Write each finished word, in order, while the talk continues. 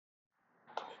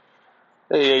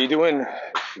Hey, how you doing?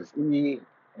 This is E,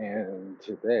 and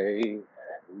today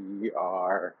we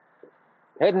are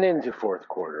heading into fourth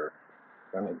quarter.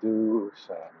 Gonna do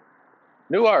some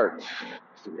new art.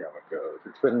 See how it goes.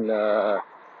 It's been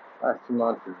last 2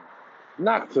 months is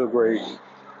not so great,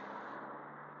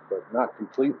 but not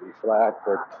completely flat.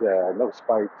 But no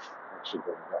spikes actually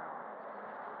going down,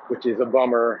 which is a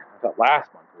bummer. I thought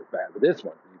last month was bad, but this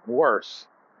month is even worse.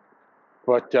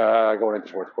 But going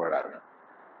into fourth quarter, I don't know.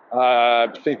 I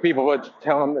think people would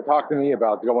talk to me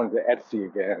about going to Etsy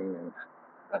again, and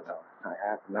I don't know. I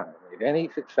have not made any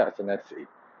success in Etsy,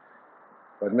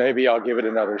 but maybe I'll give it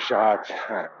another shot.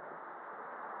 I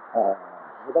don't know.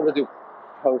 I'd love to do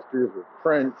posters with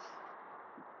prints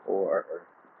or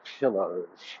pillows,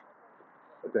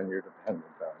 but then you're dependent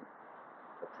on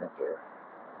the printer.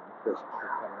 Christmas is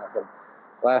coming up, and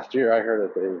last year I heard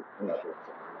that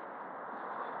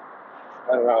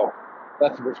I don't know.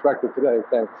 That's the perspective today.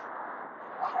 Thanks.